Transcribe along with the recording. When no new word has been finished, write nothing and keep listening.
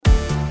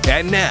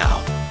And now,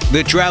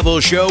 The Travel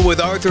Show with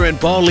Arthur and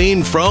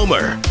Pauline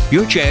Frommer.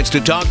 Your chance to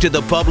talk to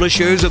the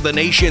publishers of the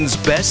nation's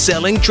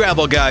best-selling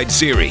travel guide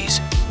series.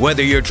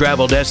 Whether your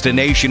travel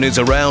destination is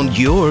around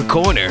your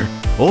corner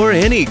or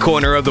any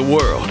corner of the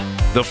world,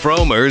 the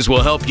Frommers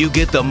will help you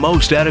get the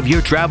most out of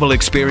your travel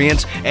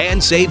experience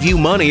and save you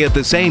money at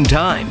the same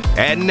time.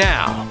 And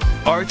now,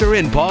 Arthur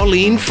and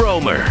Pauline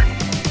Frommer.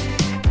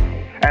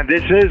 And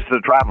this is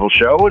The Travel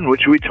Show, in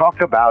which we talk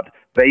about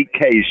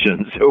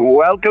vacations.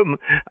 Welcome.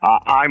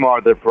 I'm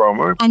Arthur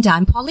Frommer. And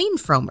I'm Pauline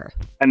Frommer.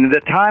 And in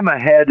the time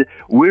ahead,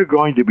 we're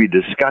going to be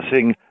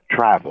discussing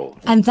travel.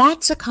 And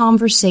that's a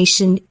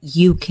conversation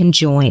you can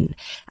join.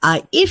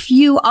 If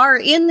you are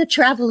in the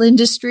travel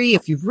industry,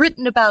 if you've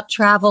written about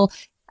travel,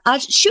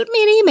 shoot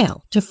me an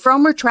email to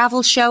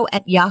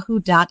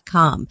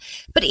frommertravelshow@yahoo.com.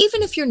 But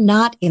even if you're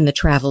not in the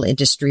travel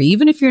industry,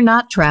 even if you're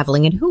not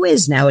traveling, and who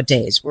is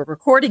nowadays? We're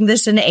recording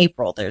this in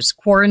April. There's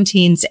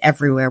quarantines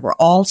everywhere. We're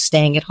all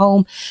staying at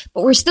home,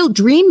 but we're still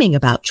dreaming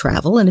about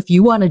travel. And if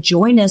you want to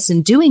join us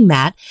in doing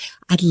that,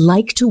 I'd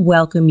like to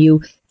welcome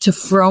you to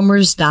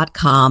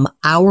frommers.com,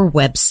 our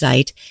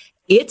website.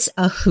 It's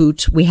a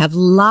hoot. We have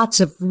lots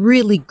of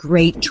really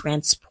great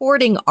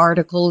transporting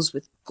articles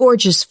with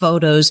gorgeous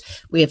photos.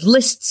 We have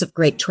lists of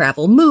great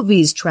travel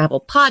movies,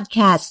 travel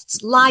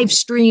podcasts, live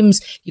streams.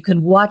 You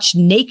can watch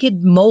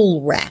naked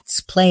mole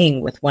rats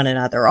playing with one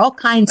another, all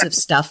kinds of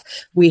stuff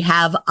we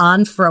have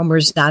on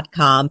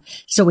frommers.com.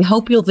 So we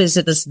hope you'll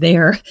visit us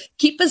there.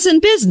 Keep us in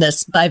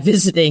business by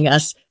visiting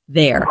us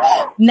there.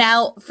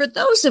 Now, for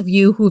those of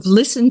you who've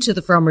listened to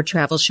the Frommer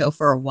Travel Show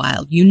for a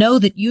while, you know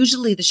that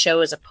usually the show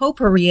is a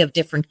potpourri of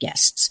different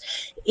guests.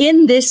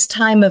 In this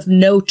time of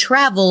no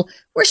travel,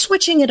 we're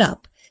switching it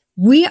up.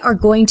 We are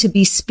going to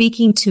be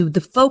speaking to the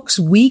folks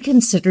we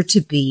consider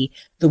to be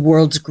the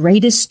world's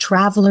greatest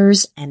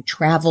travelers and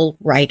travel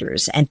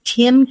writers. And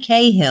Tim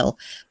Cahill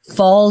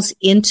falls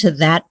into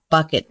that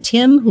bucket.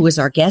 Tim, who is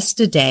our guest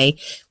today,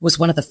 was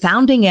one of the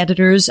founding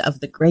editors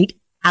of the great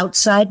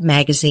Outside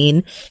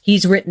magazine.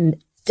 He's written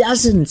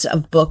dozens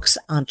of books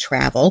on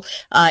travel,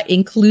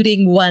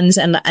 including ones,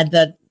 and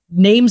the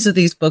names of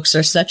these books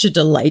are such a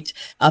delight.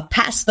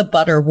 Past the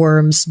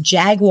Butterworms,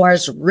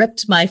 Jaguars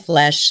Ripped My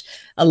Flesh,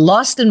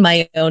 Lost in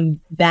My Own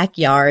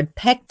Backyard,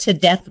 Pecked to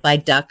Death by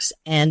Ducks,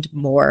 and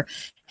more.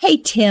 Hey,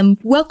 Tim,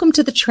 welcome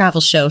to the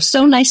Travel Show.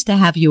 So nice to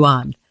have you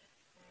on.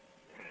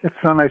 It's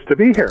so nice to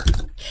be here.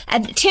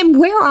 And Tim,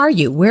 where are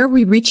you? Where are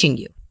we reaching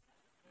you?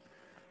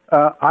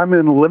 I'm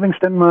in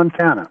Livingston,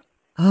 Montana.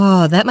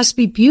 Oh, that must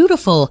be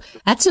beautiful.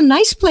 That's a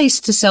nice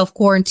place to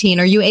self-quarantine.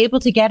 Are you able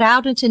to get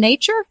out into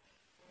nature?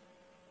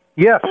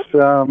 Yes.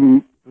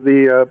 I've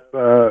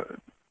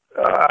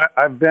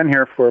been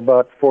here for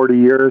about 40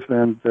 years,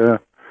 and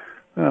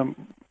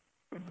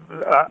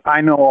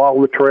I know all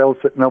the trails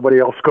that nobody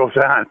else goes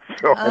on.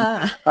 So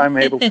I'm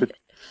able to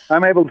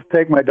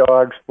take my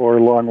dogs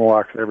for long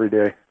walks every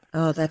day.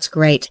 Oh, that's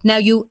great. Now,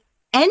 you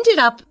ended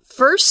up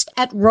first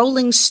at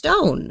Rolling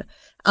Stone.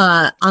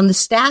 On the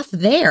staff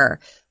there.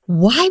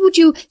 Why would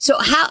you? So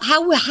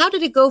how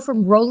did it go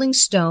from Rolling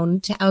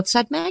Stone to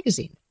Outside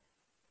Magazine?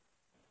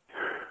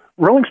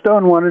 Rolling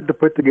Stone wanted to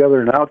put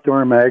together an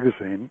outdoor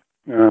magazine.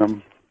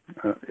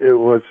 It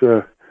was,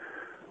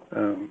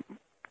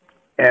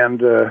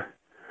 and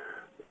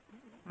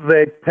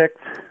they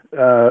picked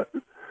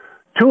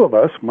two of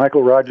us,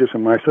 Michael Rogers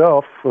and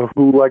myself,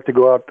 who like to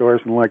go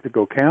outdoors and like to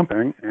go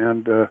camping,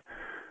 and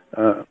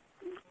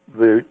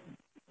the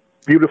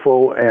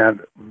beautiful and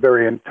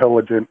very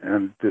intelligent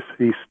and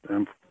deceased,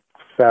 and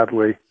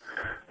sadly,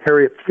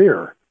 Harriet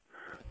Fear,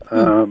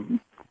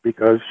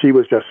 because she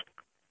was just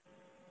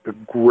a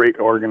great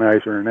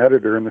organizer and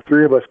editor, and the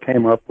three of us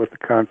came up with the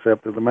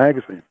concept of the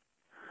magazine.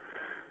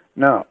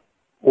 Now,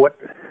 what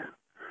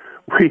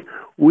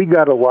we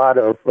got a lot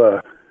of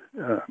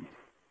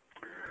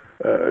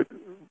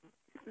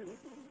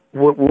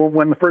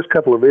when the first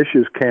couple of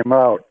issues came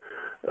out.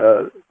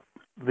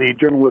 The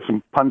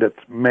journalism pundits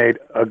made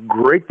a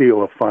great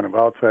deal of fun of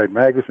Outside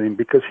Magazine,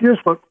 because here's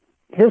what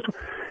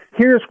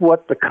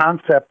the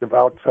concept of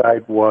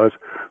Outside was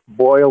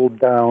boiled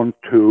down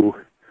to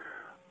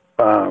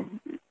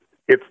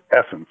its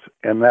essence,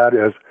 and that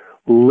is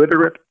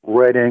literate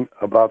writing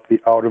about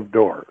the out of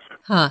doors.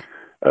 Huh.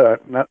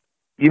 Now,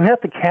 you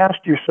have to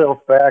cast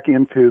yourself back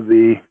into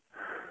the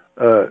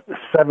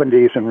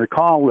 70s and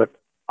recall that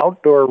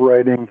outdoor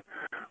writing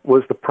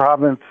was the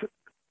province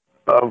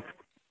of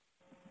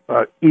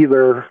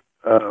either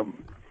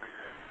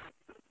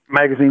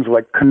magazines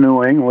like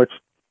Canoeing, which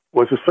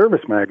was a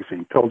service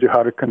magazine, told you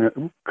how to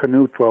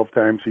canoe 12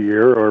 times a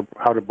year, or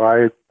how to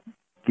buy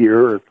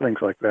gear or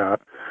things like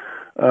that,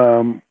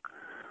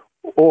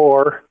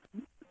 or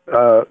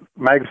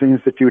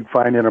magazines that you would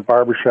find in a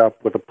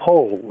barbershop with a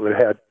pole that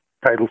had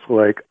titles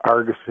like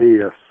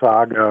Argosy, a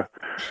Saga,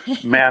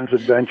 Man's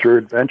Adventure,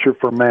 Adventure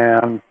for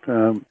Man,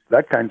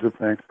 that kinds of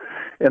things.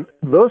 And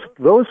those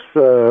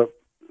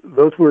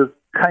were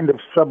kind of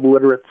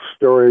subliterate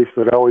stories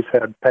that always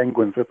had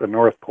penguins at the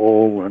North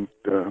Pole and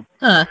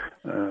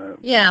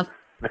Yeah.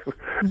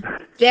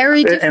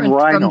 Very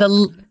different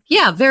from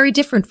very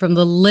different from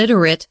the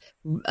literate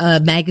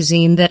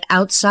magazine that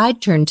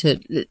Outside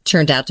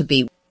turned out to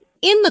be.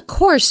 In the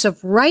course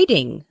of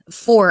writing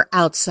for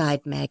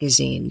Outside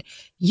magazine,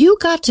 you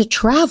got to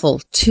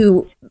travel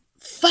to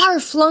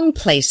far-flung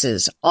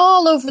places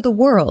all over the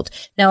world.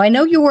 Now, I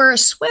know you were a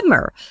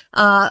swimmer,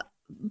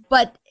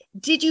 but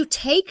did you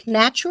take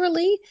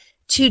naturally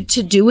to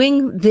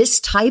doing this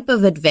type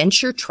of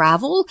adventure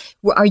travel?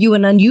 Are you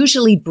an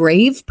unusually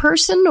brave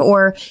person,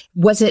 or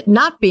was it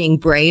not being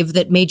brave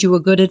that made you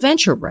a good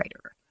adventure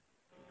writer?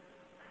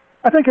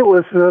 I think it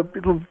was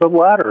the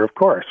latter, of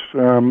course.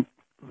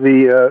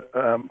 We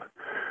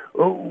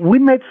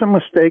made some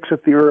mistakes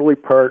at the early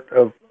part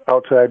of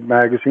Outside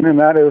magazine, and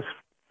that is,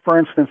 for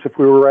instance, if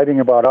we were writing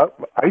about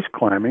ice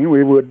climbing,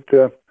 we would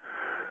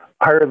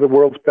hire the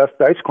world's best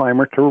ice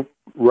climber to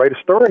write a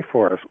story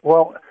for us.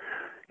 Well,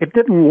 it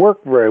didn't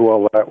work very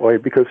well that way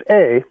because,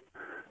 A,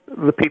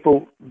 the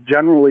people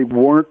generally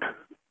weren't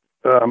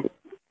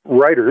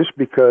writers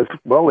because,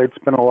 well, they'd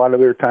spent a lot of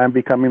their time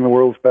becoming the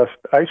world's best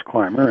ice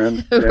climber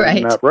and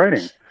not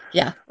writing.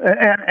 Yeah.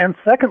 And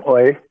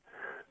secondly,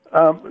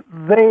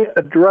 they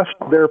addressed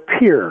their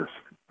peers,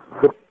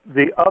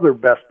 the other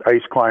best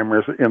ice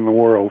climbers in the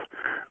world,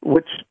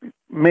 which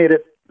made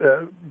it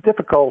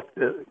difficult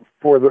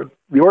for the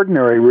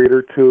ordinary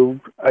reader to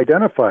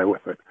identify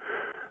with it.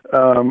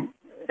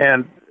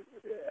 And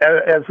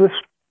as this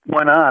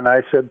went on,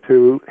 I said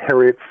to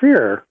Harriet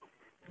Fear,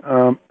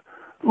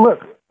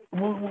 "Look,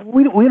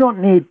 we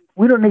don't need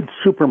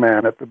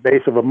Superman at the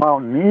base of a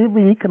mountain.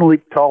 Even he can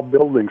leap tall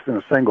buildings in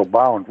a single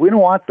bound. We don't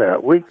want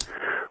that. We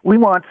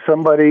want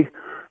somebody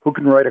who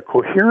can write a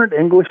coherent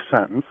English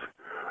sentence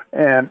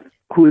and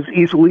who is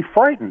easily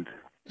frightened."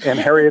 And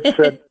Harriet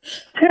said,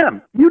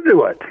 "Tim, you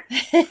do it."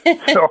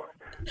 So,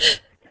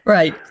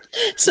 right.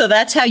 So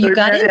that's how you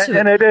got into it.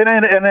 And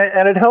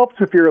it helps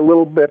if you're a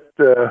little bit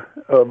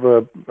of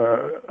a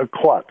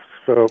klutz.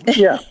 So,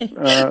 yeah.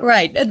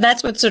 Right. And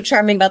that's what's so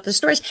charming about the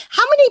stories.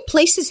 How many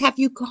places have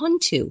you gone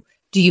to,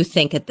 do you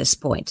think, at this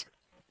point?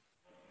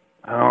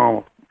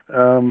 Well,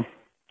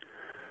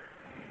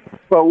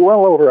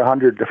 well over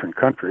 100 different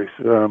countries.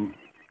 Wow.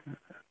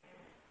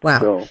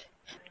 So.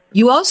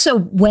 You also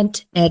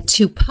went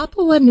to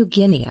Papua New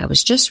Guinea. I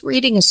was just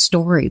reading a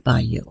story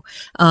by you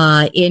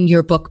in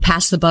your book,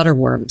 Pass the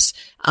Butterworms,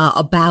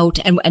 about,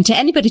 and to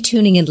anybody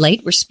tuning in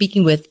late, we're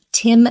speaking with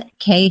Tim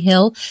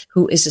Cahill,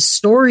 who is a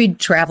storied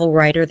travel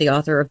writer, the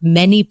author of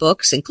many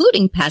books,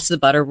 including Pass the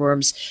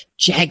Butterworms,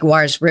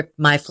 Jaguars Ripped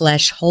My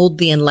Flesh, Hold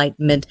the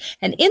Enlightenment.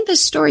 And in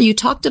this story, you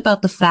talked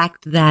about the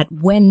fact that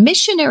when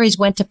missionaries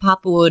went to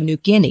Papua New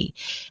Guinea,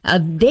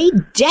 they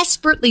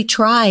desperately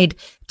tried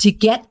to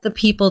get the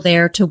people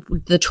there, to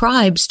the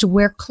tribes, to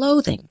wear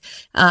clothing,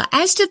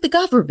 as did the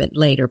government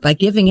later by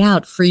giving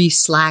out free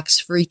slacks,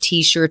 free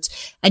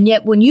T-shirts. And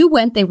yet when you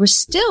went, they were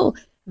still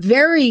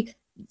very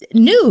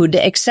nude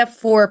except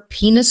for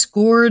penis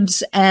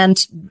gourds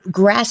and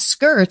grass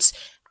skirts.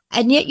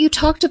 And yet you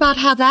talked about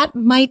how that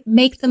might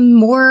make them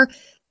more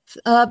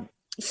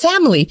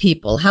family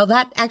people, how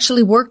that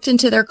actually worked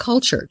into their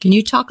culture. Can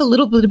you talk a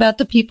little bit about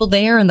the people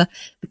there and the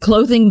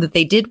clothing that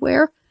they did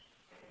wear?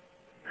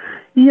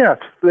 Yes,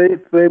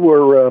 they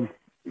were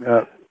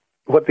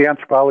what the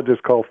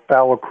anthropologists call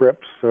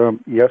phallocrypts.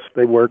 Yes,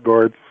 they wear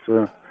gourds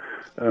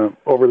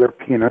over their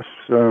penis,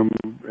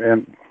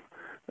 and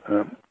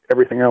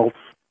everything else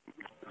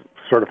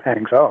sort of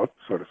hangs out,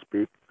 so to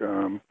speak.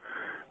 I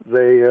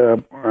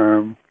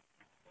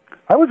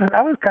was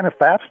kind of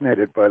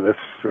fascinated by this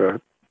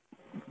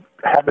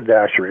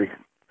haberdashery.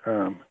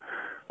 I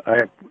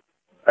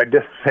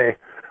just say,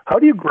 how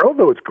do you grow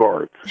those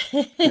gourds?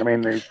 I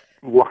mean, they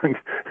long,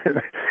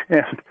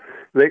 and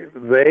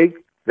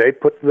they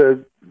put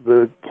the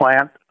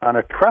plant on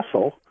a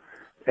trestle,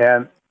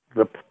 and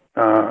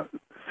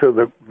so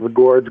the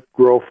gourds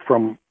grow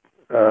from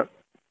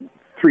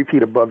 3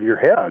 feet above your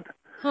head,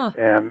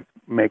 and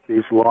make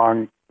these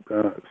long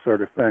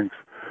sort of things.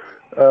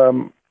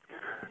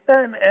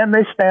 And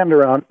they stand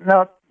around.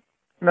 Now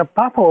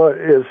Papua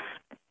is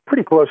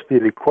pretty close to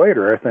the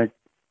equator, I think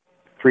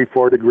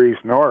 3-4 degrees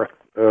north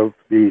of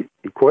the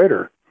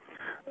equator.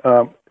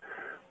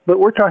 But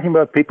we're talking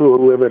about people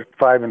who live at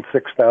 5,000 and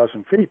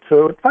 6,000 feet.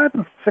 So at 5,000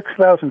 and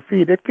 6,000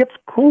 feet, it gets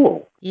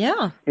cool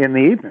in the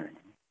evening.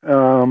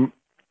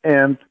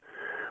 And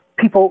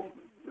people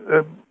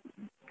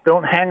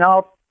don't hang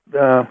out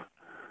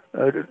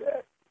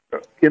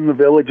in the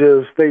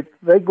villages.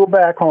 They go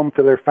back home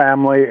to their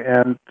family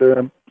and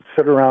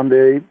sit around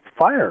a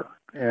fire.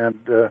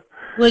 And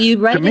well, you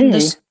write in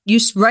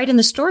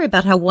the story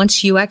about how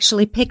once you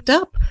actually picked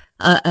up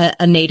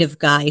a native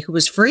guy who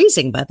was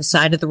freezing by the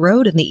side of the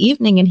road in the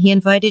evening, and he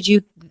invited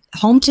you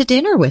home to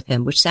dinner with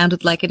him, which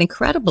sounded like an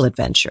incredible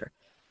adventure.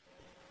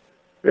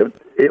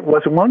 It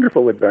was a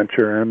wonderful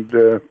adventure, and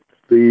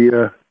they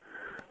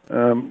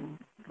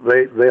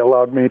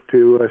allowed me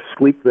to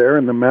sleep there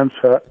in the men's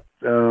hut,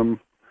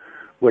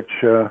 which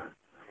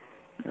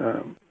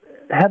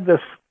had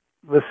this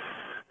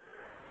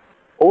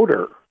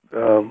odor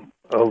of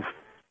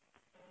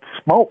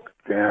smoke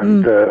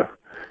and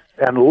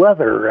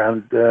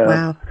leather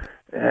wow.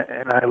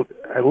 And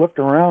I looked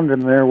around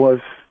and there was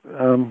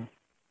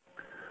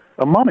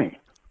a mummy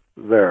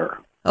there.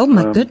 Oh,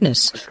 my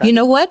goodness. You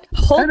know what?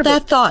 Hold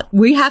that thought.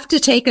 We have to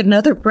take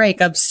another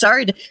break. I'm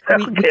sorry.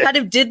 We kind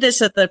of did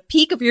this at the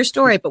peak of your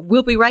story, but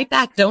we'll be right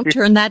back. Don't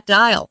turn that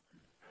dial.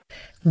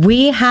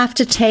 We have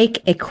to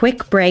take a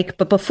quick break.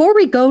 But before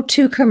we go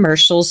to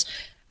commercials,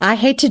 I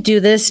hate to do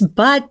this,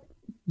 but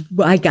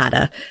I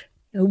gotta.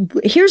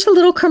 Here's a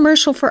little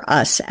commercial for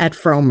us at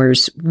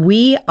Frommer's.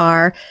 We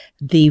are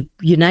the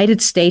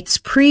United States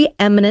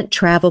preeminent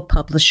travel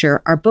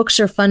publisher. Our books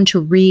are fun to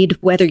read,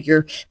 whether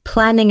you're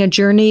planning a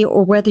journey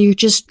or whether you're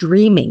just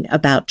dreaming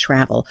about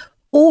travel.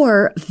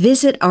 Or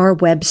visit our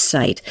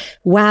website.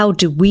 Wow,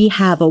 do we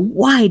have a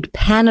wide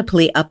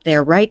panoply up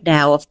there right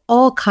now of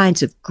all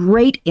kinds of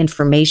great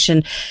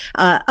information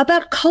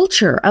about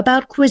culture,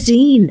 about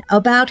cuisine,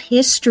 about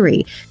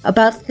history,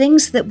 about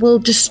things that will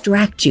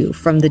distract you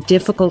from the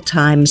difficult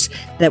times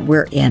that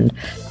we're in.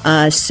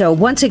 So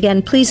once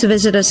again, please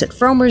visit us at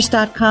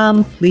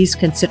frommers.com. Please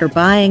consider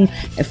buying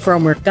a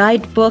Frommer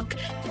guidebook.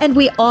 And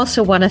we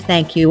also want to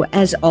thank you,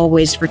 as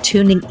always, for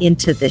tuning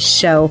into this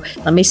show.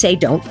 Let me say,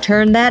 don't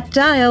turn that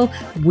dial.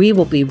 We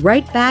will be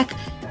right back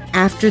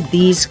after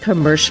these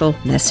commercial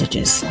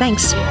messages.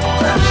 Thanks.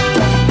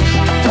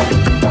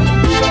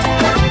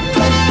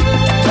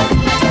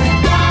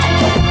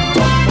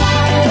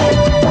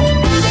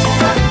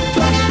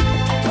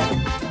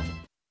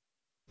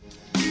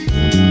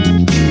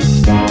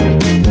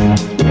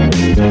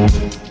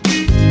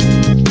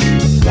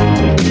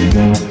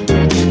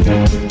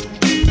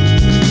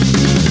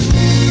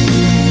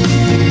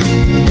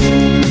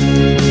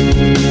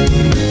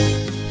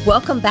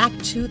 Welcome back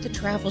to the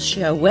Travel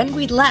Show. When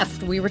we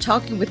left, we were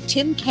talking with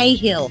Tim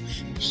Cahill.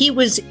 He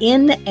was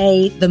in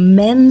the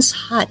men's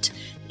hut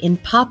in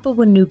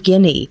Papua New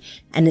Guinea,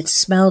 and it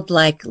smelled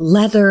like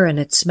leather and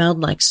it smelled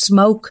like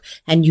smoke,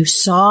 and you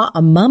saw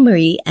a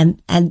mummy,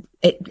 and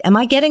am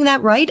I getting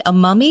that right? A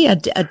mummy, a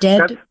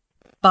dead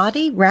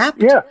body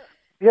wrapped? Yeah.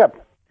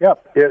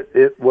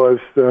 It was,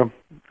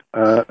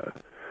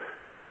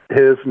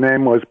 his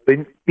name was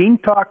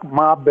Bintok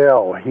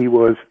Mabel. He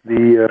was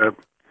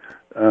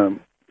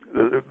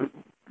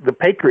the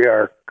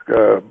patriarch,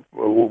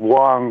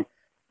 long,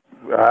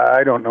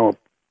 I don't know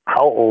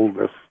how old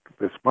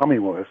this mummy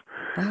was,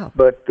 wow.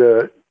 But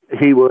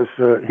he was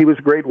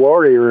a great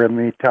warrior in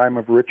the time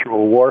of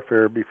ritual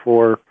warfare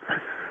before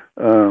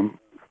the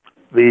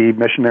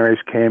missionaries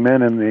came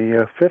in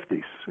the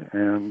 50s,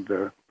 and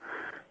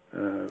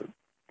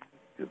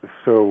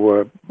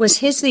so was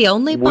his the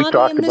only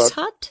body in this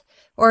hut,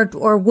 or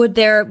would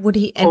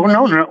he? Oh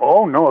no,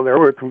 there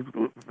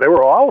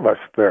were all of us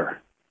there.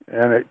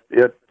 And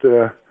it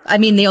I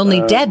mean, the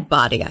only dead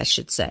body, I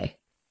should say.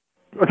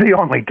 The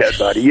only dead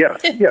body,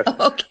 yes.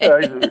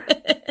 Okay.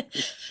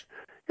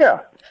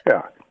 Yeah.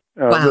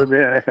 Wow.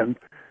 And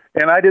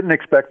I didn't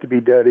expect to be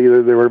dead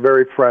either. They were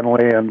very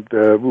friendly, and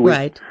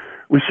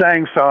we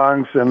sang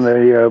songs, and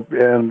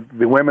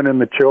the women and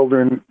the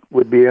children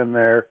would be in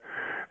there,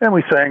 and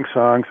we sang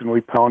songs, and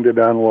we pounded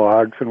on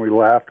logs, and we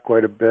laughed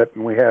quite a bit,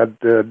 and we had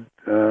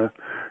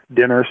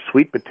dinner,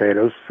 sweet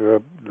potatoes,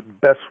 the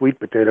best sweet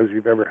potatoes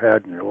you've ever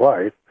had in your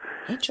life.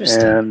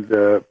 Interesting. And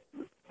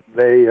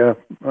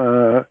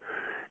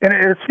and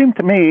it seemed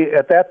to me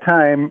at that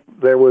time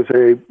there was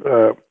a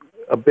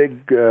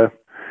big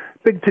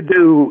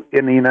to-do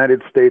in the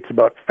United States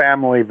about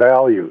family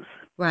values.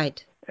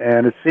 Right.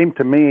 And it seemed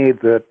to me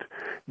that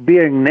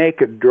being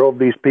naked drove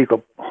these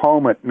people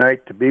home at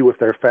night to be with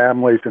their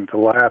families and to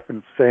laugh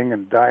and sing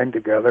and dine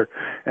together.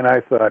 And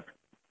I thought,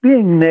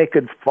 being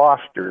naked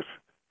fosters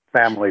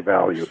family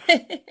values.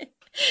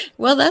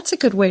 Well, that's a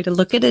good way to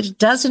look at it. It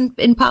doesn't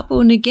in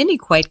Papua New Guinea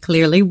quite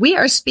clearly. We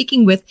are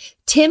speaking with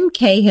Tim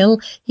Cahill.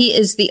 He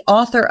is the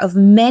author of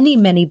many,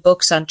 many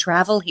books on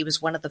travel. He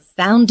was one of the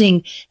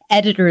founding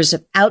editors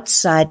of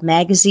Outside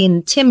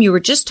Magazine. Tim, you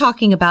were just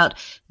talking about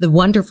the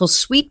wonderful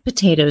sweet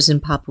potatoes in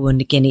Papua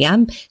New Guinea.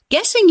 I'm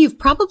guessing you've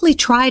probably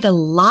tried a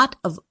lot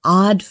of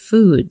odd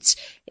foods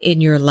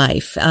in your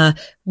life.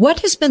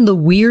 What has been the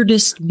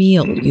weirdest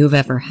meal you've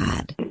ever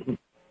had?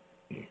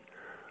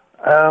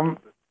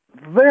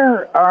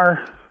 There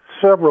are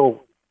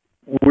several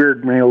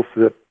weird meals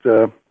that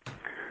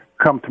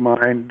come to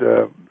mind.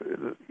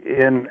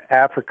 In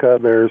Africa,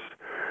 there's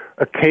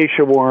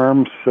acacia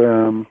worms.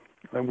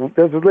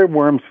 There's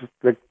worms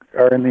that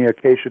are in the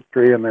acacia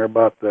tree, and they're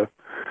about the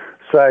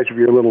size of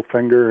your little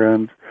finger,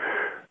 and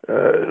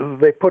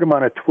they put them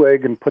on a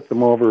twig and put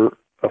them over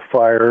a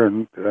fire.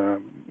 And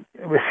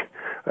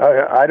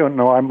I don't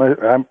know.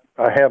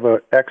 I have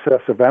an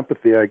excess of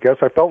empathy, I guess.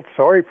 I felt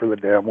sorry for the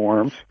damn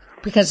worms.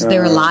 Because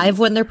they're alive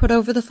when they're put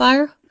over the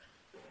fire?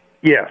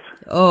 Yes.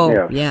 Oh,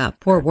 yes. Yeah,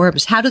 poor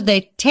worms. How did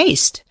they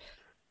taste?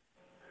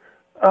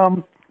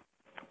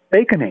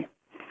 Bacony.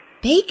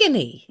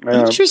 Bacony.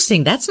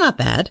 Interesting. That's not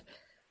bad.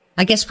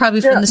 I guess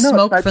probably from the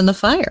smoke from the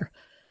fire.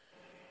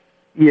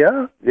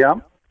 Yeah.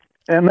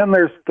 And then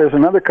there's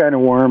another kind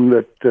of worm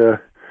that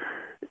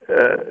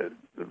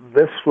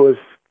this was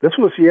This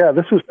was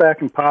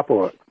back in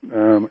Papua.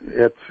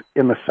 It's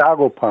in the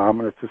sago palm,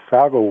 and it's a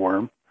sago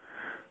worm.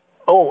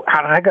 Oh,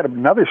 I got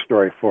another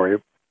story for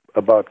you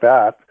about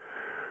that.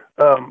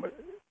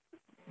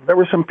 There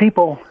were some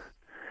people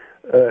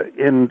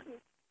in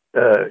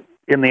the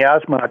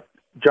Asmat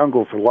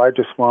jungles, the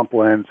largest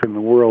swamplands in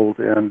the world,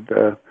 and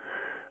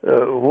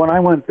when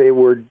I went, they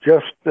were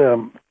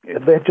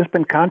they had just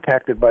been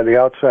contacted by the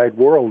outside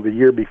world the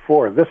year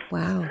before.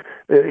 Wow.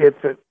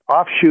 It's an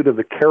offshoot of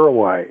the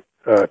Karawai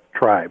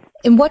tribe.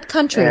 In what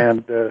country?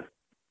 And this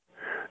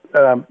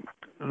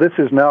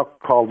is now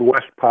called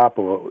West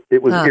Papua.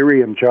 It was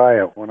Irian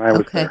Jaya when I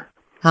was there.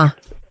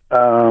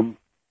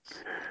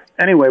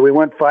 Anyway, we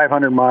went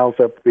 500 miles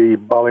up the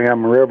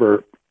Baliam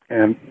River,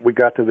 and we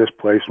got to this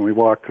place, and we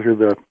walked through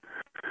the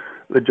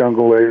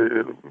jungle.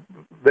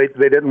 They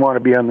didn't want to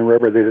be on the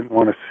river. They didn't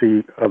want to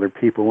see other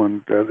people,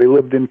 and they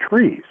lived in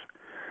trees.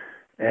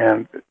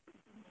 And,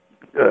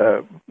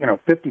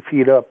 50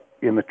 feet up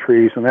in the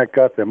trees, and that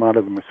got them out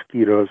of the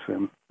mosquitoes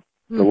and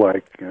the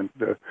like. And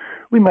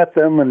we met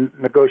them and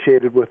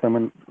negotiated with them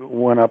and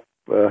went up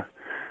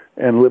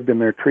and lived in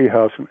their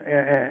treehouse.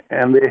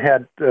 And they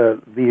had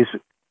these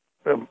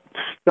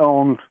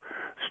stones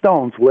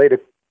laid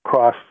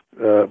across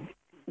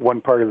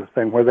one part of the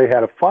thing where they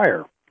had a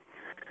fire.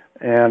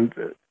 And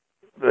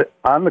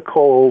on the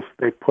coals,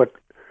 they put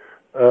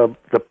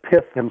the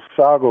pith and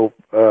sago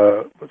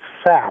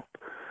sap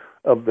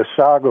of the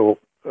sago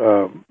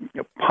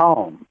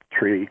palm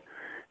tree,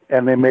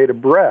 and they made a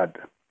bread,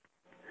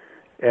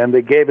 and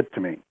they gave it to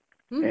me,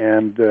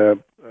 and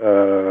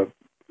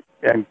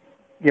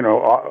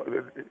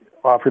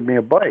offered me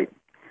a bite,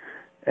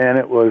 and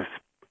it was,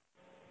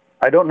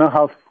 I don't know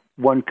how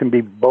one can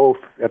be both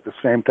at the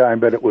same time,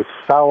 but it was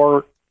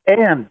sour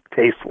and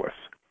tasteless,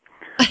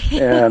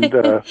 and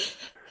wow.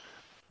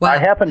 I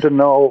happen to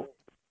know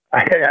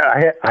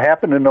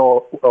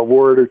a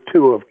word or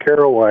two of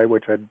Karawai,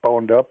 which I'd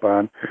boned up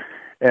on,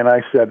 and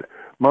I said,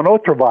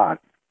 Monotravan,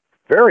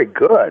 very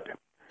good.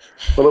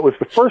 Well, it was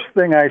the first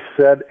thing I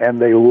said, and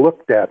they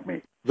looked at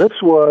me. This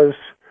was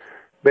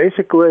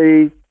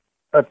basically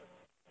a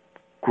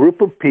group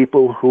of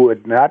people who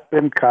had not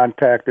been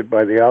contacted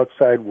by the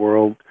outside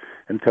world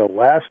until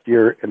last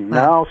year, and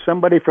now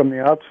somebody from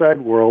the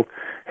outside world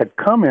had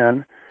come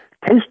in,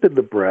 tasted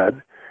the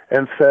bread,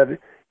 and said,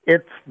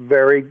 it's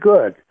very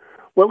good.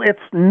 Well,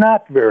 it's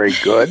not very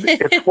good.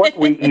 It's what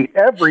we eat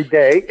every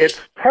day. It's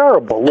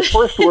terrible. The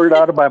first word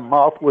out of my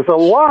mouth was a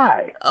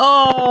lie.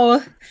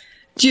 Oh,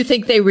 do you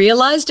think they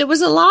realized it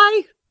was a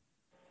lie?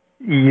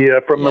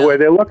 Yeah, from the way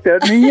they looked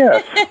at me,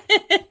 yes.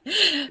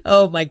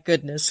 Oh, my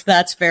goodness.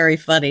 That's very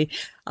funny.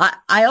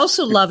 I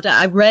also loved,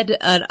 I read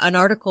an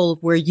article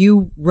where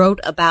you wrote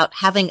about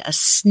having a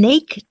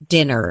snake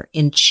dinner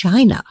in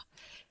China.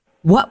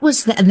 What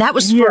was that? And that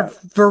was for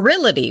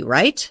virility,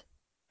 right?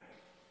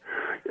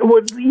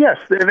 Well, yes,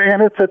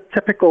 and it's a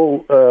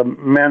typical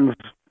men's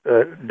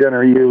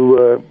dinner.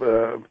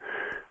 You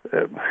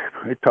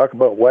talk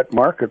about wet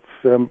markets.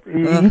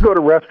 You go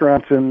to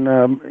restaurants in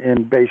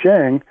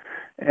Beijing,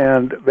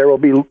 and there will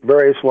be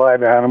various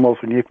live animals,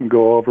 and you can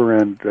go over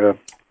and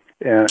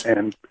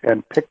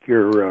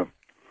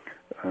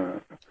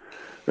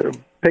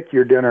pick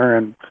your dinner.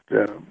 And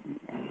so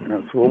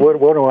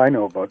what do I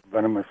know about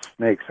venomous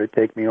snakes? They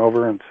take me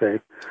over and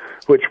say,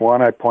 which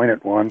one? I point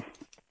at one.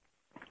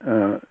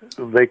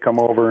 They come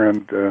over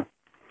and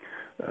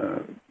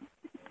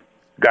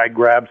guy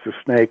grabs the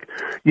snake.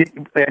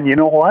 And you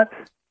know what?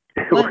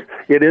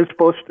 It is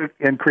supposed to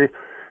increase.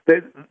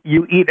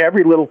 You eat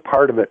every little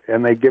part of it,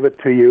 and they give it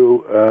to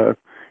you.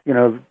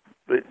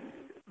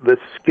 The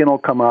skin will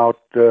come out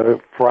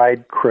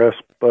fried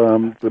crisp.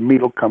 The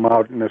meat will come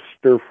out in a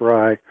stir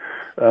fry.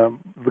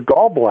 The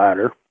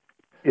gallbladder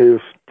is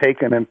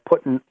taken and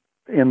put in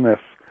this,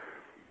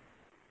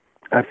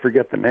 I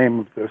forget the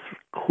name of this,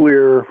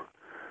 clear,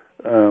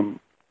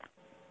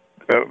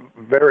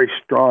 very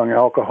strong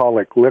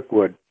alcoholic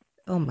liquid.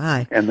 Oh,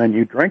 my. And then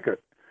you drink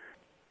it.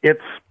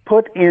 It's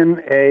put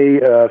in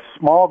a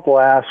small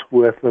glass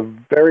with a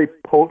very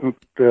potent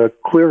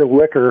clear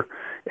liquor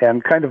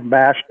and kind of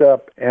mashed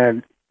up,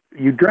 and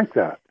you drink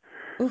that.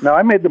 Oof. Now,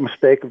 I made the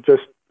mistake of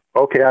just,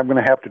 okay, I'm going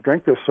to have to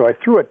drink this, so I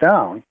threw it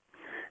down,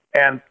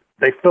 and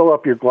they fill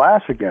up your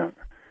glass again,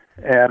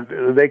 and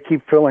they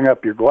keep filling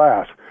up your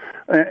glass.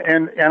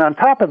 And on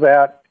top of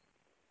that,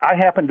 I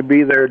happened to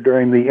be there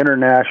during the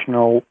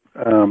International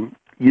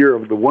Year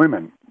of the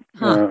Women,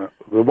 the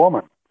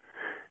woman,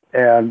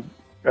 and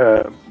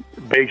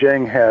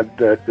Beijing had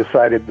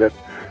decided that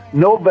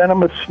no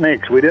venomous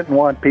snakes. We didn't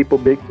want people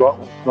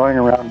going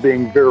around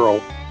being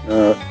virile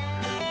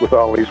with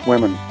all these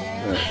women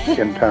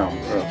in town.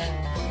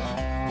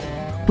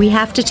 We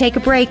have to take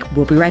a break.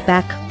 We'll be right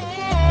back.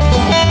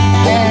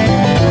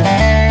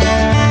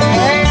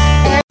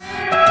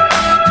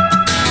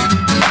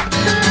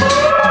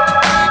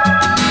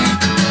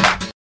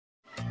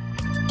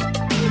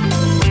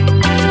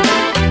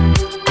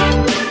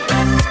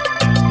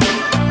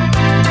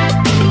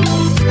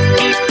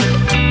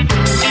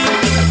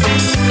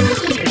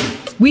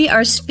 We are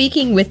are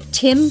speaking with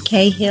Tim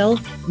Cahill,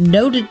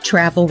 noted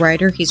travel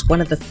writer. He's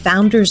one of the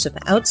founders of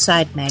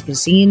Outside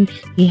Magazine.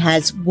 He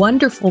has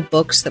wonderful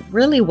books that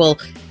really will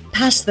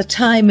pass the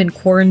time in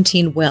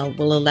quarantine well,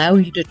 will allow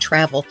you to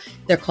travel.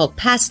 They're called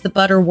Past the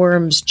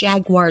Butterworms,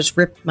 Jaguars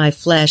Ripped My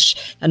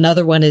Flesh.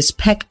 Another one is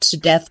Pecked to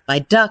Death by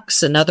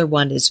Ducks. Another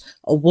one is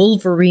A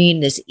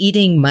Wolverine is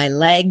Eating My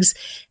Legs.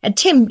 And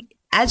Tim,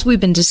 as we've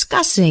been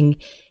discussing,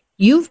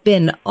 you've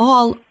been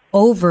all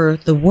over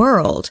the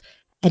world.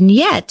 And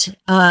yet,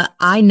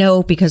 I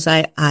know because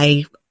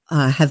I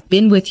have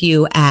been with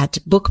you at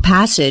Book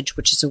Passage,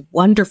 which is a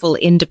wonderful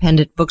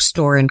independent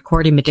bookstore in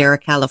Corte Madera,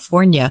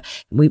 California.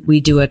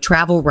 We do a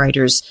travel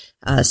writers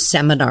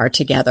seminar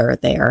together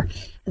there,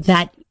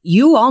 that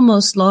you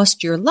almost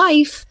lost your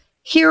life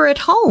here at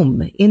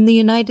home in the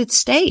United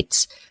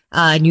States.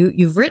 And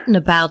you've written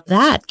about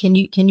that. Can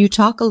you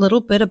talk a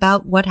little bit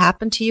about what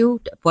happened to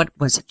you? What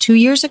was it, 2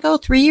 years ago,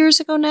 3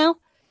 years ago now?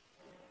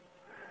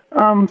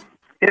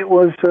 It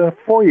was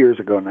 4 years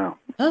ago now.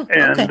 Oh,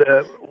 okay. And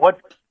what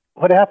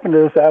happened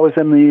is I was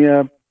in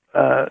the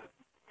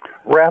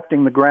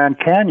rafting the Grand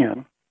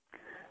Canyon,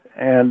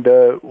 and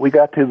we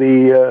got to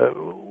the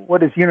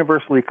what is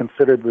universally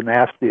considered the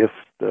nastiest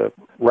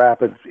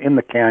rapids in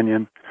the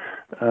canyon,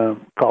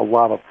 called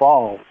Lava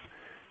Falls.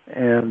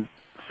 And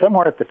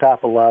somewhere at the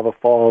top of Lava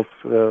Falls,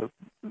 this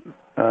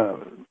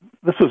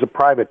was a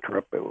private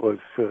trip. It was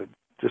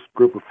just a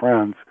group of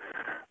friends.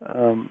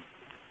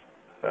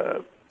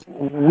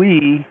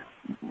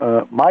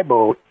 My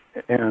boat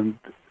and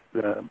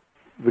the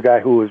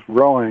guy who was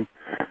rowing,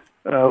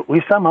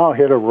 we somehow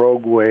hit a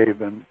rogue wave,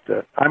 and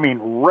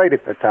right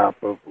at the top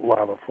of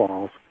Lava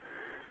Falls,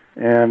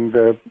 and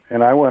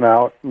I went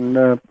out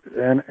and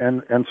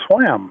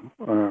swam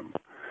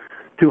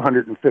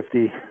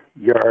 250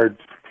 yards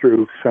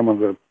through some of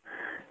the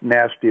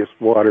nastiest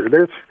water.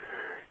 There's,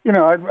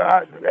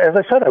 as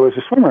I said, I was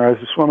a swimmer. I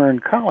was a swimmer in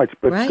college,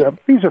 but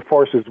right. These are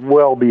forces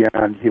well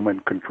beyond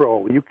human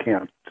control. You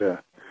can't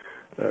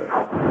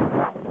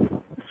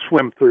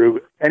swim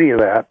through any of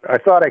that. I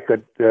thought I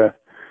could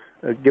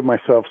give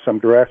myself some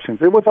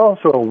directions. It was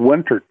also a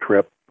winter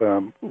trip,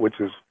 which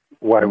is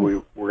why we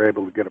were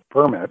able to get a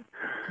permit.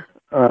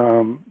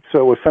 So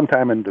it was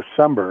sometime in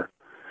December,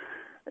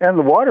 and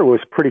the water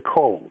was pretty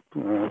cold,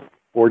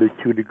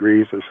 42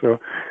 degrees or so.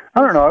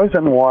 I don't know. I was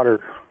in the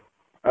water.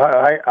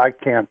 I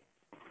can't,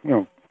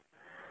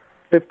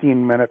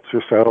 15 minutes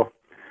or so,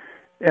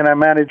 and I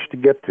managed to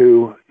get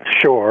to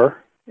shore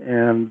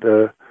and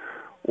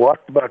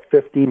walked about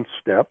 15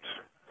 steps,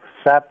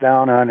 sat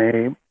down on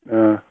a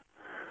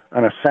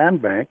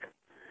sandbank,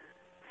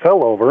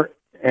 fell over,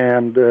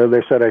 and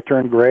they said I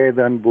turned gray,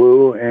 then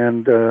blue,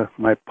 and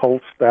my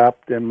pulse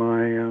stopped and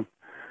my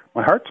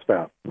heart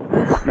stopped.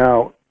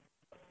 Now,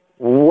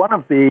 one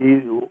of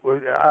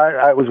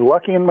I was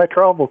lucky in my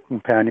travel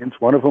companions.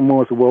 One of them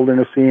was a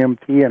wilderness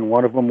EMT, and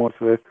one of them was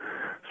a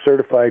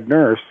certified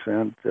nurse,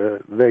 and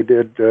they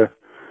did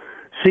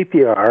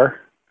CPR,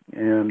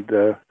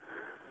 and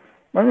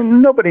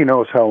nobody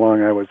knows how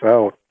long I was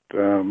out,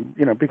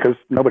 because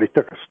nobody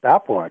took a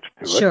stopwatch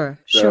to it.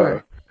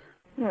 Sure.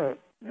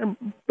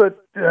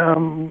 But,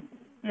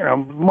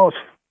 most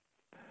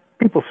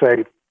people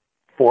say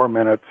 4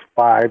 minutes,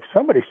 5.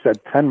 Somebody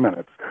said 10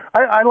 minutes.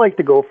 I like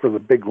to go for the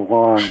big,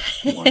 long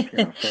ones.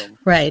 So.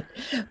 Right.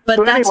 But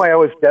so anyway, I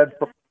was dead.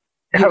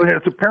 I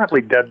was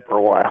apparently dead for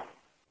a while.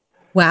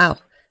 Wow.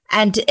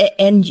 And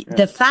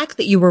the fact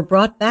that you were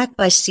brought back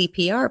by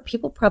CPR,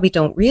 people probably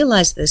don't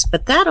realize this,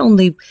 but that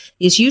only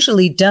is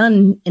usually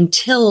done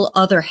until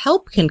other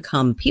help can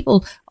come.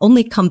 People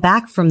only come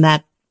back from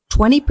that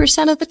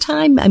 20% of the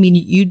time. I mean,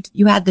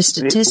 you had the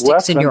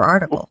statistics in your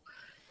article.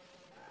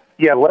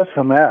 Yeah, less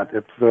than that.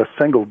 It's a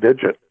single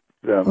digit.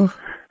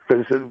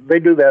 Because they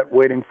do that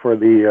waiting for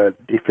the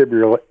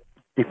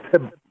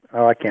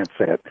I can't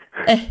say it.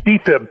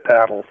 Defib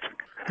paddles.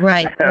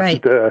 Right,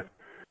 right.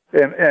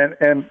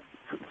 And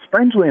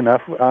strangely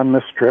enough, on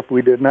this trip,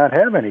 we did not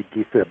have any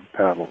defib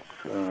paddles.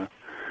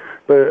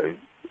 But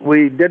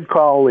we did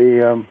call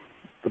the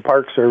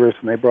Park Service,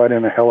 and they brought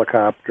in a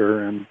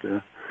helicopter, and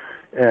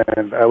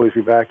I was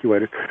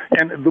evacuated.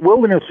 And the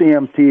wilderness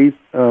EMT,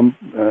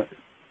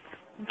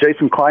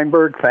 Jason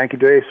Kleinberg, thank you,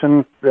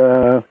 Jason.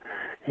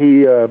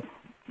 He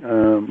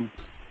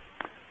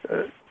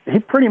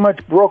pretty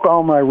much broke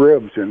all my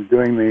ribs in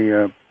doing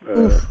the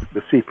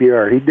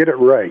CPR. He did it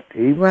right.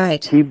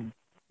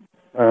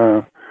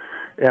 And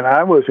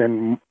I was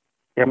in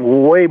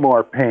way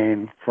more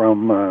pain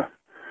from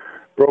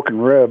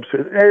broken ribs.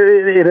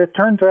 It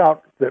turns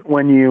out that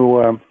when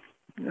you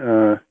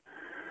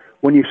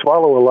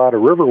swallow a lot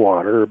of river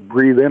water, or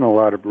breathe in a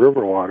lot of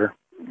river water,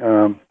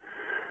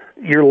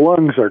 your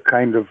lungs are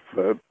kind of,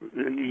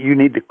 you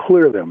need to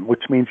clear them,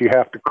 which means you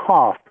have to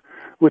cough,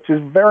 which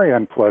is very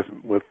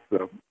unpleasant with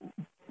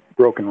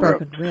broken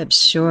ribs.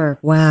 Sure.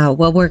 Wow.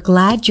 Well, we're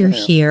glad you're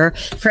here.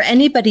 For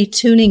anybody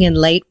tuning in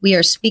late, we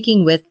are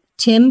speaking with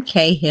Tim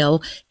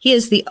Cahill. He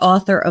is the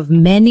author of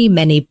many,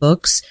 many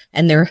books,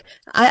 and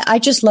I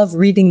just love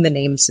reading the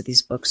names of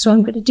these books. So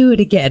I'm going to do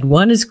it again.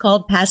 One is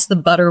called Past the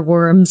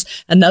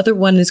Butterworms. Another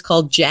one is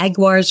called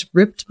Jaguars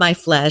Ripped My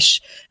Flesh.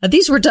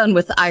 These were done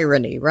with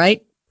irony,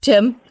 right,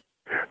 Tim?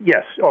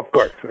 Yes, of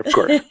course.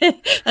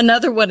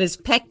 Another one is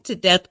Pecked to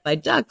Death by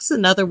Ducks.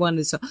 Another one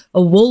is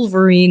A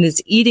Wolverine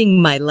is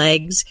Eating My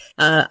Legs.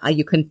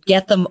 You can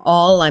get them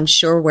all, I'm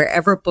sure,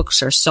 wherever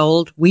books are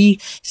sold. We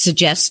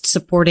suggest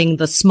supporting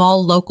the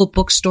small local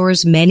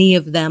bookstores. Many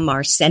of them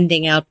are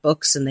sending out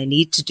books, and they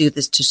need to do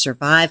this to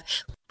survive.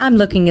 I'm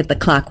looking at the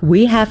clock.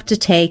 We have to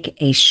take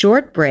a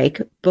short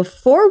break.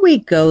 Before we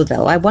go,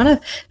 though, I want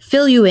to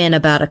fill you in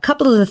about a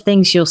couple of the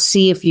things you'll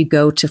see if you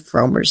go to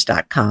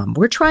Fromers.com.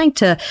 We're trying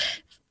to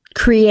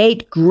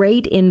create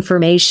great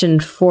information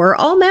for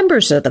all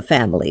members of the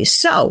family.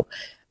 So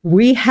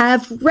we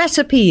have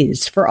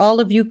recipes for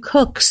all of you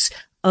cooks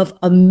of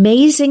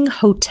amazing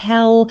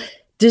hotel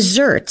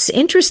desserts.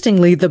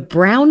 Interestingly, the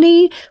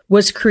brownie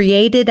was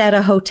created at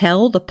a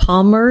hotel, the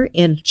Palmer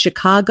in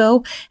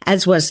Chicago,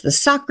 as was the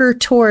soccer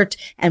torte.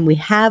 And we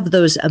have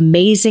those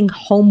amazing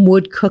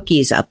Homewood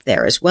cookies up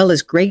there, as well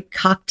as great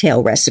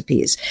cocktail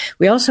recipes.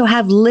 We also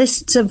have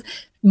lists of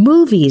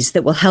movies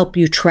that will help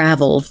you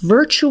travel,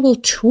 virtual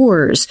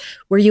tours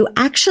where you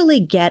actually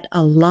get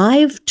a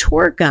live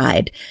tour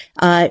guide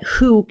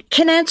who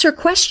can answer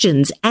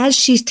questions as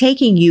she's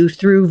taking you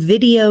through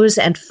videos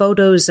and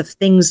photos of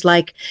things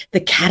like the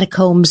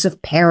catacombs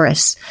of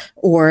Paris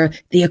or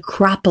the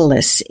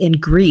Acropolis in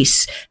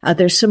Greece.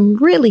 There's some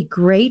really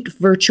great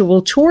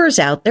virtual tours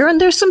out there, and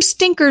there's some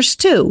stinkers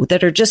too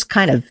that are just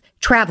kind of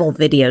travel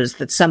videos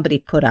that somebody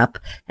put up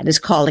and is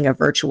calling a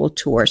virtual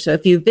tour. So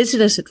if you visit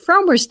us at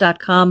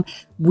Fromers.com,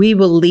 we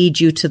will lead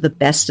you to the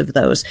best of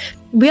those.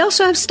 We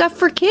also have stuff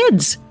for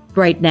kids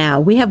right now.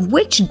 We have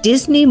which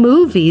Disney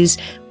movies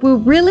will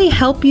really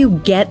help you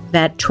get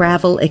that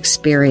travel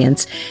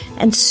experience,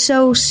 and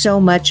so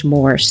much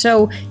more.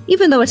 So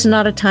even though it's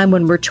not a time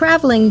when we're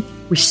traveling,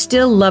 we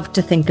still love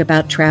to think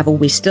about travel.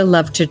 We still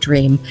love to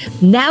dream.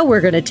 Now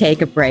we're going to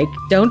take a break.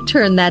 Don't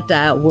turn that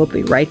dial. We'll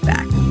be right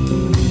back.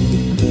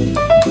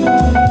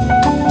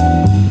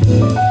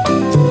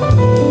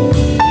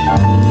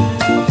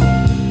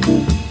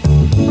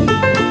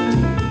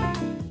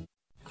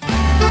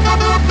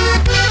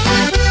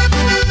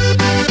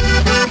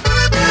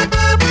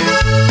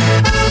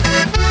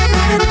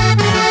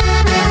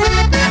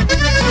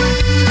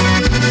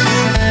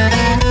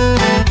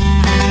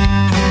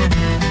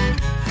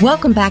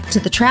 Welcome back to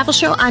the Travel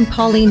Show. I'm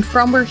Pauline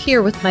Frommer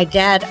here with my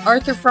dad,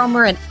 Arthur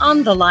Frommer, and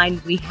on the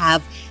line we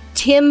have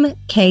Tim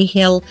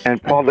Cahill.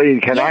 And Pauline,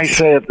 can I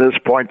say at this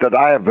point that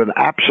I have been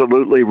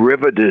absolutely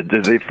riveted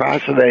to the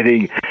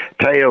fascinating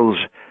tales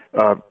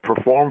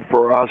performed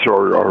for us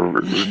or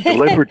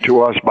delivered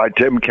to us by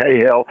Tim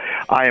Cahill.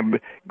 I am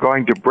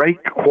going to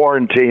break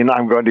quarantine.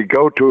 I'm going to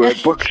go to a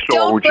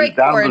bookstore, which is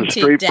down the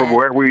street from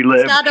where we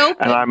live,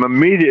 and I'm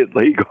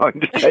immediately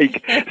going to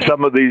take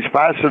some of these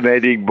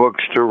fascinating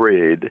books to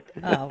read.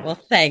 Oh, well,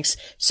 thanks.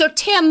 So,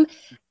 Tim,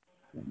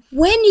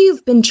 when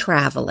you've been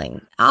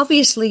traveling,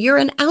 obviously you're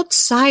an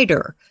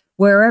outsider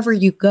wherever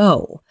you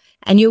go,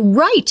 and you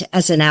write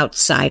as an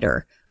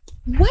outsider.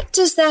 What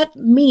does that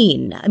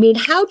mean? I mean,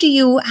 how do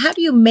you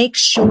make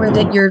sure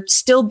that you're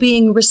still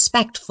being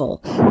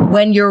respectful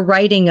when you're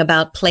writing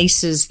about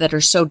places that are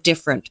so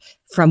different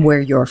from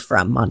where you're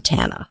from,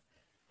 Montana?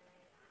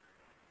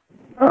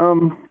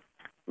 One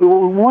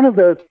of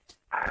the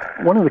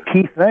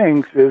key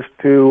things is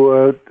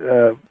to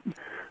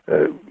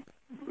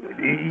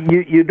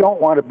you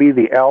don't want to be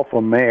the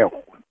alpha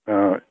male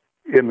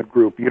in the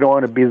group. You don't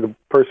want to be the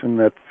person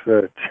that's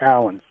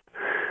challenged.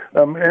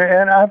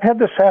 And I've had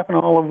this happen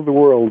all over the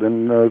world,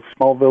 in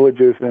small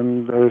villages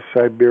in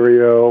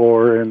Siberia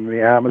or in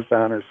the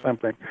Amazon or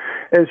something.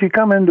 As you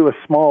come into a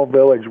small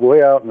village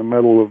way out in the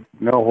middle of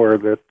nowhere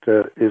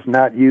that is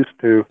not used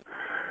to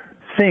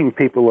seeing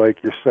people like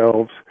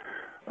yourselves,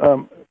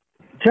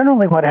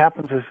 generally what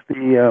happens is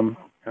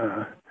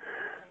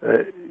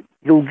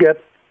you'll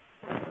get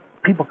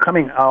people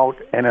coming out,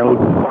 and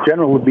it'll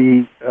generally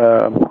be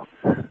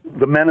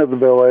the men of the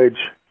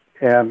village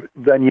and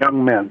then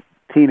young men,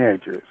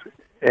 teenagers,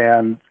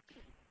 and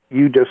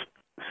you just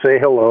say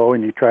hello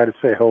and you try to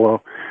say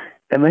hello,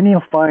 and then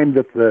you'll find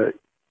that the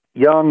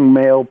young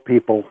male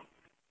people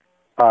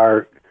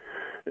are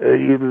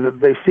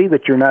they see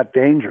that you're not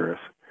dangerous,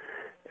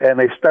 and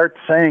they start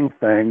saying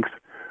things.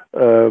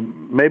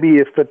 Maybe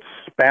if it's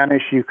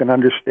Spanish, you can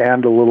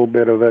understand a little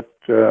bit of it.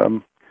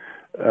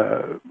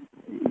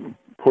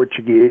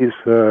 Portuguese,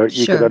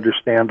 you can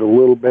understand a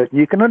little bit.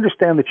 You can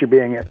understand that you're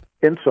being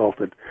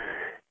insulted,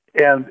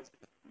 and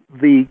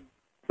the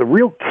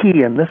real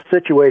key in this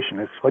situation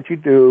is what you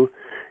do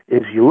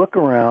is you look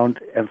around,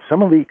 and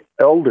some of the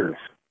elders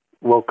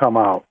will come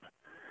out,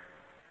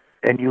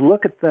 and you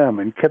look at them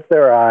and get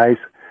their eyes,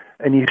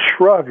 and you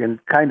shrug and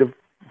kind of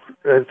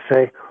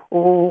say,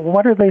 "Oh,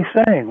 what are they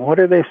saying? What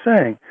are they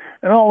saying?"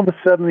 And all of a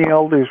sudden, the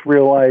elders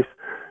realize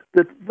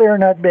that they're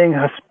not being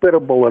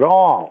hospitable at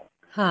all.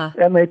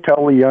 And they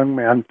tell the young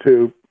man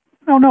to,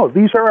 no,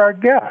 these are our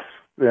guests.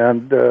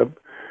 And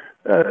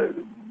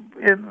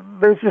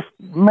there's just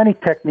many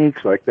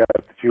techniques like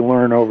that you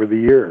learn over the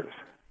years.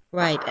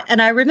 Right.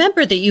 And I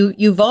remember that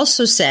you've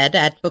also said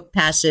at Book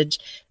Passage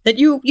that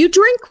you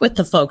drink with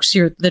the folks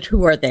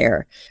who are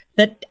there,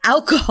 that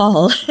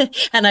alcohol,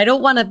 and I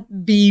don't want to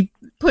be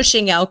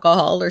pushing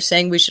alcohol or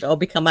saying we should all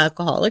become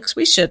alcoholics.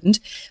 We shouldn't.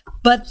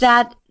 But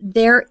that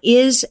there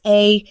is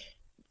a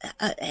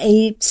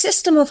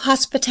system of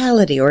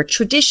hospitality or a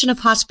tradition of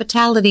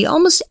hospitality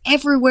almost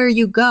everywhere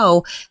you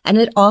go. And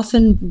it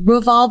often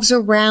revolves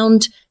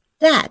around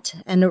that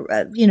and,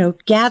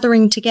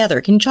 gathering together.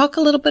 Can you talk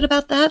a little bit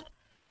about that?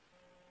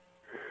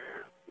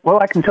 Well,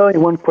 I can tell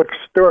you one quick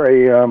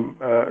story, and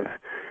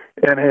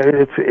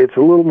it's a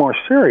little more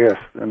serious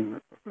than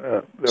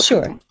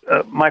Sure.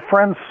 My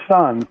friend's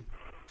son,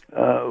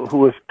 who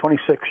was a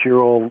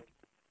 26-year-old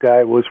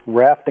guy, was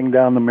rafting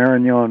down the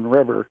Marañón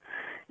River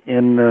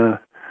in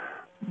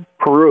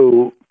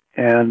Peru,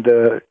 and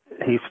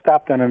he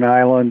stopped on an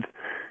island,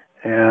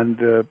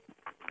 and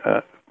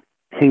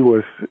he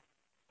was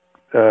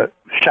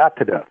shot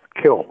to death,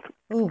 killed.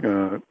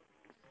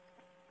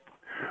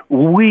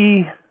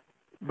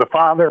 The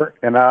father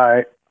and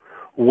I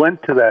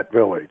went to that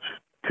village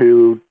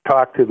to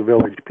talk to the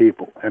village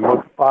people. And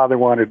what the father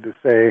wanted to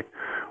say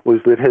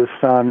was that his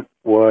son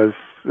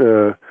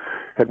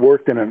had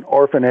worked in an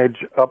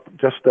orphanage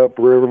just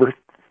upriver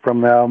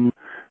from them,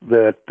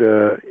 that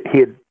he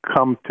had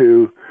come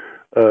to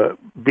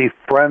be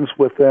friends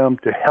with them,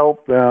 to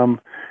help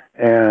them,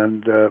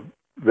 and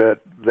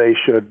that they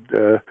should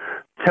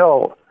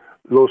tell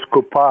los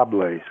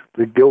culpables,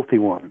 the guilty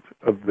ones,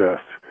 of this.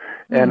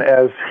 And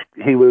as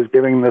he was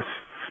giving this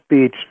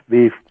speech,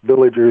 the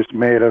villagers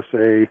made us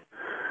a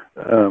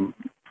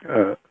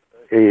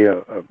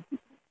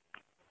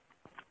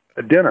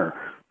dinner,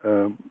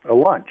 a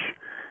lunch,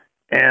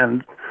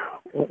 and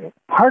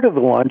part of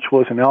the lunch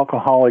was an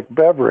alcoholic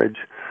beverage,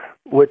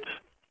 which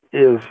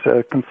is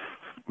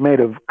made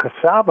of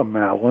cassava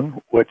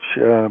melon, which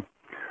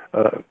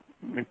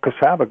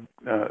cassava,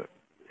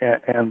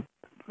 and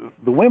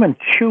the women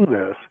chew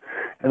this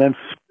and then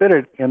spit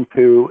it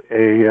into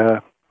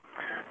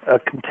a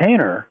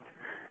container,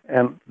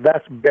 and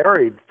that's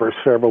buried for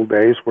several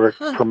days where it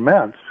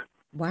ferments.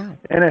 Wow!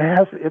 And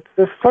it's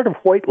this sort of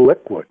white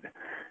liquid,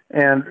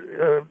 and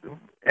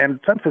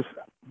since it's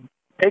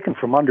taken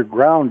from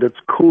underground, it's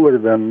cooler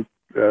than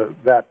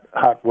that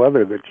hot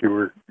weather that you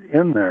were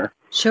in there.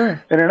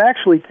 Sure. And it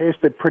actually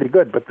tasted pretty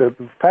good, but the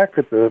fact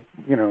that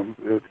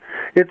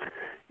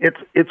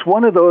it's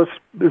one of those.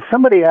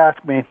 Somebody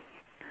asked me,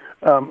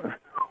 well,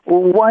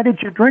 why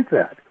did you drink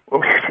that?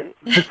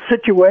 The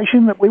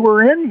situation that we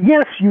were in,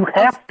 yes, you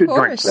have to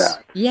drink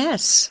that.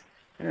 Yes.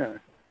 Yeah.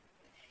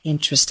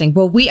 Interesting.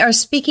 Well, we are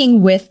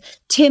speaking with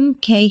Tim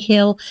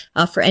Cahill.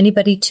 For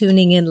anybody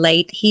tuning in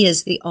late, he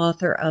is the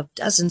author of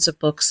dozens of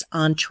books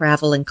on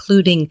travel,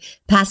 including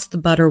Past the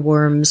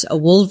Butterworms, A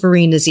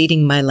Wolverine is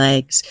Eating My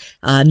Legs,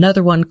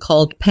 another one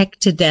called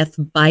Pecked to Death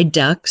by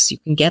Ducks. You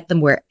can get them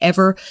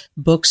wherever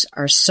books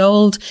are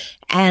sold.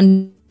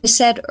 And I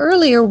said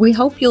earlier, we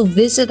hope you'll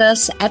visit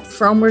us at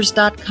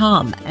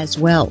fromers.com as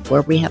well,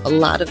 where we have a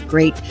lot of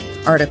great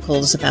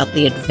articles about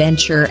the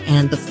adventure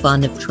and the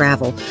fun of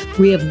travel.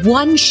 We have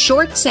one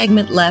short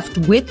segment left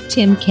with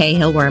Tim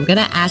Cahill, where I'm going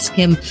to ask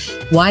him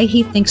why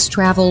he thinks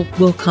travel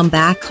will come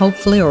back,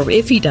 hopefully, or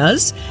if he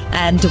does,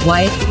 and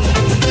why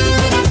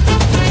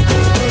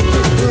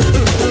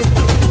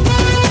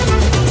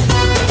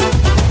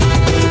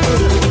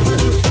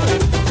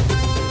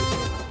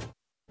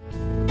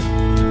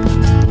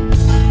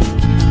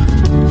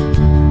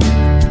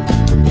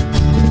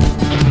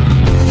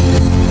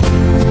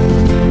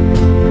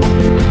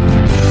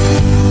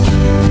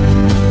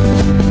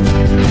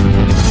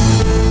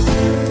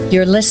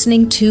You're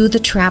listening to The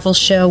Travel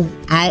Show,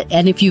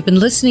 and if you've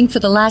been listening for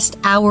the last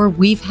hour,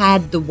 we've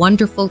had the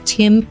wonderful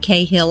Tim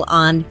Cahill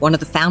on, one of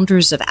the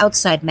founders of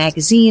Outside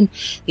Magazine,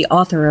 the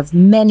author of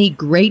many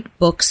great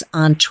books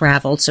on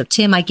travel. So,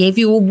 Tim, I gave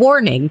you a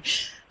warning.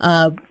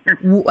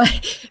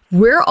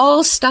 We're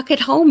all stuck at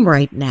home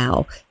right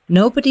now.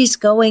 Nobody's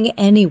going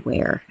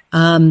anywhere.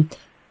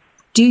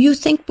 Do you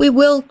think we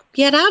will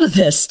get out of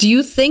this? Do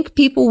you think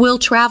people will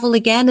travel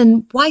again?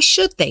 And why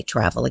should they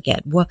travel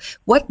again?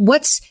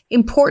 What's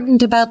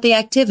important about the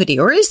activity?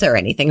 Or is there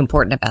anything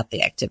important about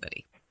the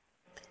activity?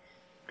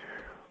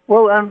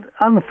 Well,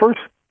 on the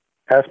first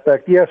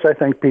aspect, yes, I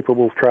think people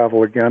will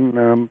travel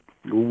again.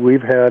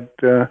 We've had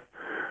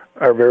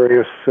our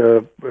various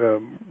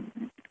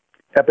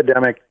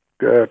epidemic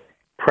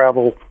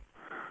travel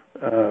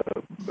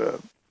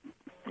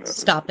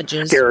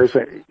stoppages, scares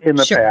in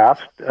the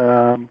past.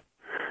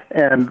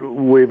 And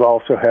we've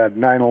also had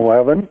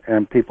 9/11,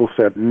 and people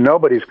said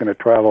nobody's going to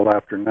travel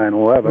after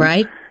 9/11.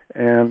 Right.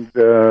 And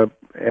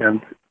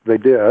they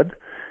did.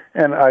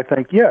 And I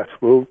think, yes,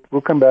 we'll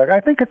come back.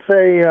 I think it's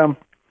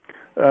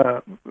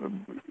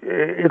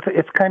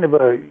it's kind of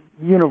a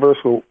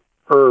universal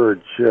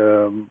urge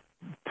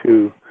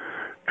to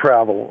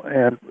travel,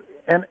 and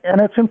and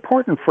it's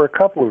important for a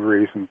couple of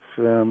reasons.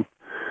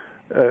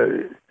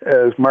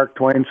 As Mark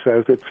Twain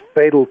says, it's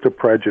fatal to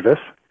prejudice.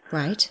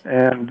 Right.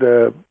 And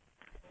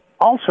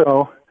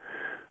also,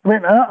 I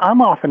mean,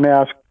 I'm often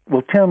asked,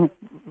 well, Tim,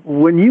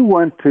 when you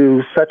went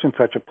to such and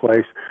such a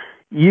place,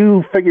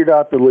 you figured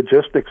out the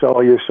logistics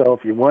all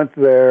yourself. You went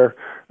there,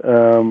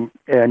 and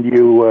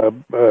you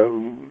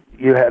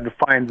had to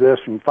find this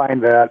and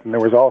find that, and there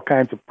was all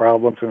kinds of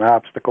problems and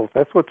obstacles.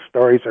 That's what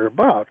stories are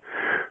about.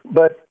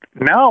 But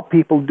now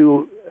people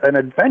do an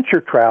adventure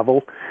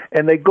travel,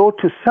 and they go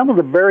to some of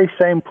the very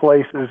same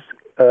places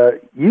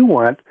you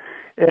went,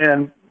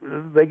 and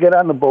they get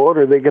on the boat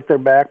or they get their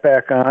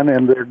backpack on,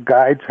 and their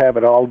guides have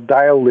it all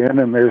dialed in,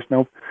 and there's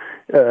no,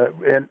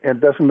 and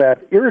doesn't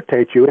that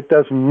irritate you? It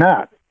does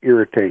not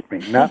irritate me,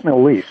 not in the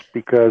least,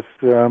 because,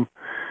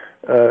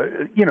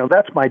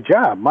 that's my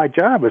job. My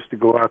job is to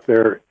go out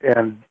there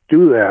and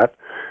do that,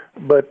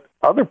 but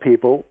other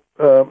people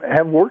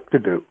have work to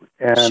do.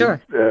 And,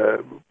 sure.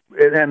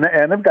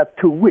 And they've got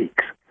 2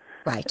 weeks.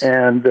 Right.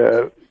 And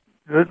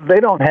they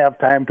don't have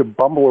time to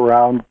bumble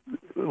around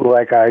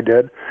like I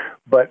did,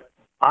 but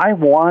I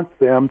want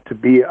them to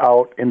be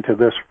out into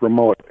this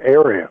remote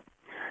area.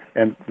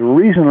 And the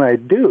reason I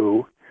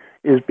do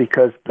is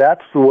because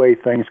that's the way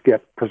things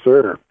get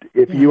preserved.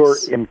 If you're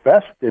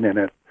invested in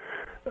it,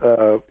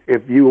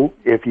 if you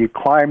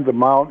climbed the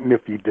mountain,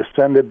 if you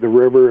descended the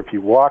river, if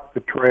you walked the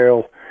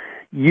trail,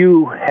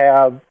 you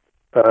have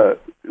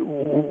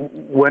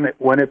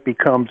when it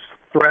becomes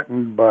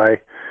threatened by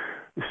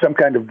some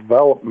kind of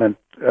development,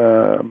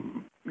 there's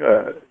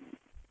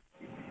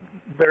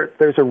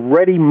a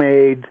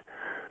ready-made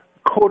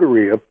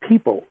coterie of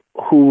people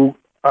who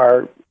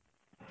are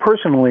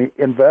personally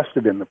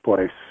invested in the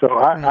place. So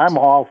I'm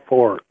all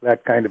for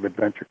that kind of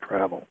adventure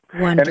travel.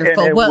 Wonderful. And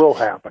it will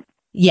happen.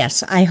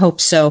 Yes, I hope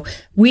so.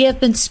 We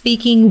have been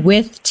speaking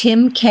with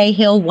Tim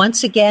Cahill.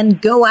 Once again,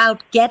 go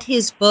out, get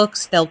his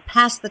books. They'll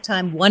pass the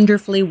time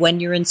wonderfully when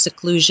you're in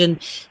seclusion.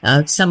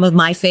 Some of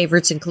my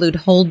favorites include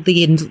Hold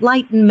the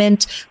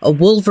Enlightenment, A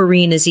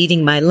Wolverine is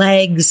Eating My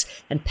Legs,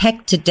 and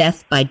Pecked to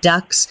Death by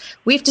Ducks.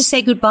 We have to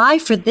say goodbye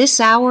for this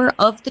hour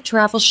of the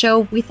Travel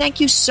Show. We thank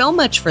you so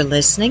much for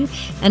listening.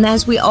 And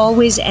as we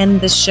always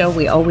end this show,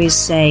 we always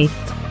say,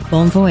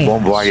 bon voyage.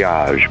 Bon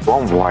voyage.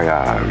 Bon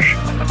voyage.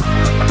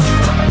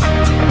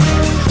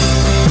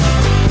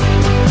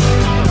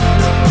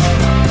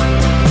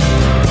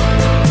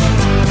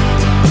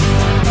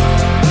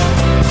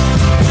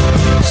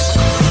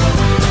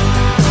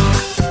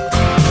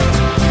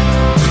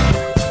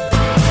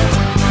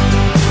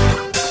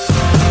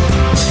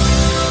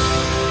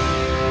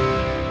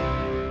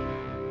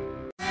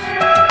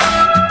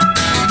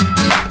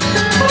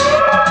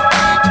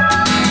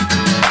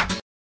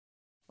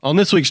 On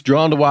this week's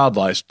Drawn to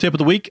Wildlife's Tip of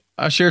the Week,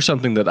 I share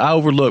something that I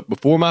overlooked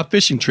before my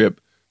fishing trip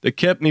that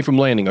kept me from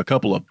landing a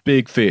couple of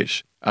big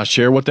fish. I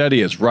share what that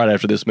is right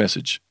after this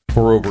message.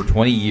 For over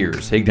 20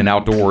 years, Higdon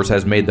Outdoors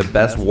has made the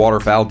best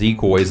waterfowl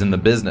decoys in the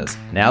business.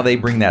 Now they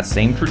bring that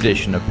same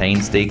tradition of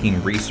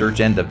painstaking research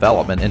and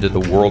development into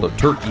the world of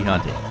turkey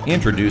hunting.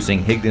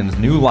 Introducing Higdon's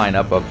new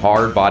lineup of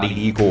hard-body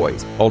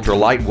decoys. Ultra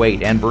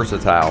lightweight and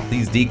versatile,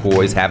 these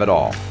decoys have it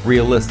all.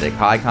 Realistic,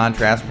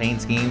 high-contrast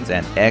paint schemes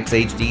and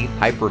XHD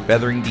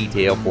hyper-feathering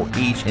detail for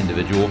each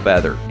individual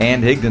feather.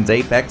 And Higdon's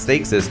Apex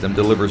stake system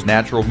delivers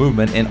natural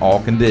movement in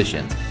all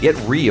conditions. Get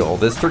real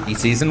this turkey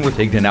season with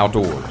Higdon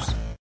Outdoors.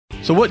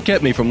 So what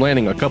kept me from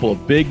landing a couple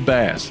of big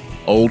bass?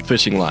 Old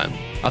fishing line.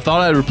 I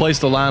thought I had replaced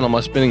the line on my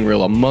spinning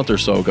reel a month or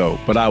so ago,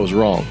 but I was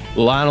wrong.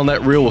 The line on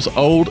that reel was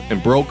old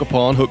and broke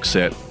upon hook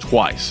set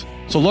twice.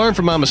 So learn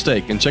from my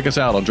mistake and check us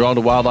out on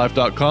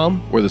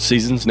drawntowildlife.com, where the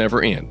seasons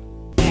never end.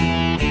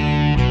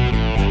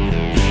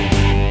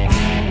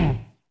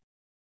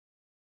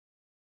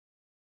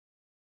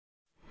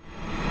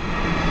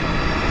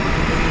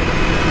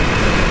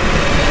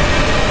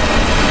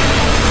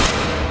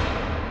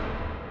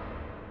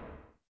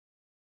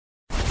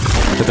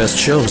 The best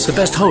shows, the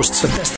best hosts, the best